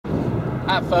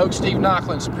Hi folks, Steve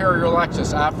Knocklin, Superior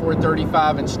Lexus,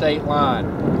 I-435 and State Line.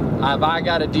 I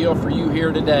got a deal for you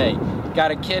here today.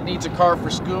 Got a kid needs a car for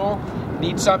school,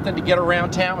 needs something to get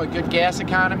around town with good gas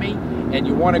economy, and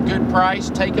you want a good price?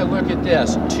 Take a look at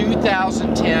this.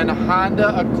 2010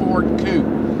 Honda Accord Coupe,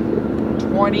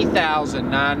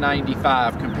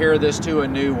 $20,995. Compare this to a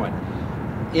new one.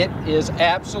 It is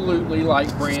absolutely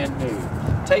like brand new.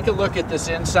 Take a look at this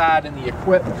inside and the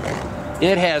equipment.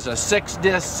 It has a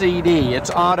 6-disc CD, it's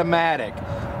automatic,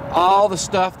 all the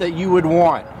stuff that you would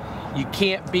want. You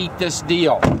can't beat this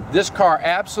deal. This car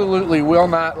absolutely will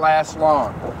not last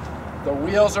long. The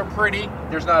wheels are pretty,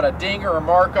 there's not a ding or a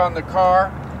mark on the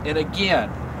car, and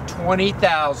again,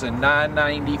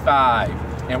 $20,995.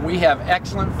 And we have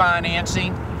excellent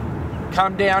financing.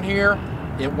 Come down here,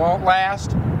 it won't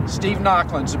last. Steve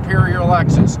Knocklin, Superior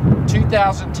Lexus,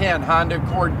 2010 Honda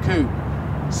Accord Coupe.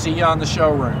 See you on the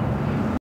showroom.